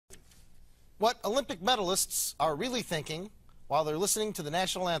what Olympic medalists are really thinking while they're listening to the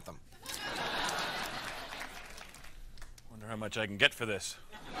national anthem. Wonder how much I can get for this.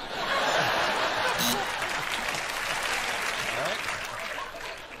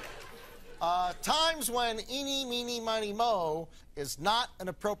 Times when eeny, meeny, miny, mo is not an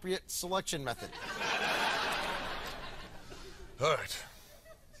appropriate selection method. All right.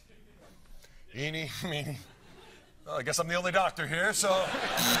 Eeny, meeny. Well, I guess I'm the only doctor here, so... All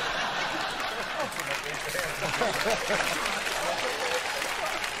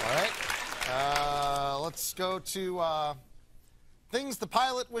right. Let's go to things the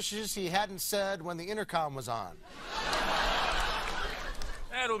pilot wishes he hadn't said when the intercom was on.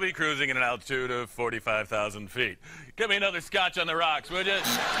 And we'll be cruising at an altitude of 45,000 feet. Give me another scotch on the rocks, would you?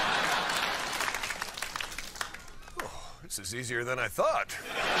 Oh, this is easier than I thought.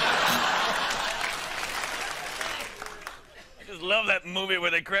 I just love that movie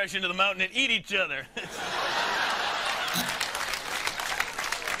where they crash into the mountain and eat each other.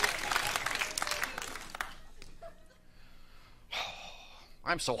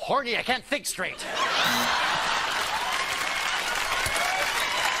 I'm so horny I can't think straight.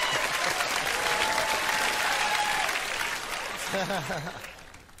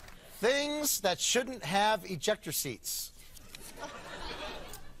 Things that shouldn't have ejector seats.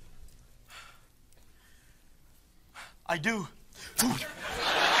 I do.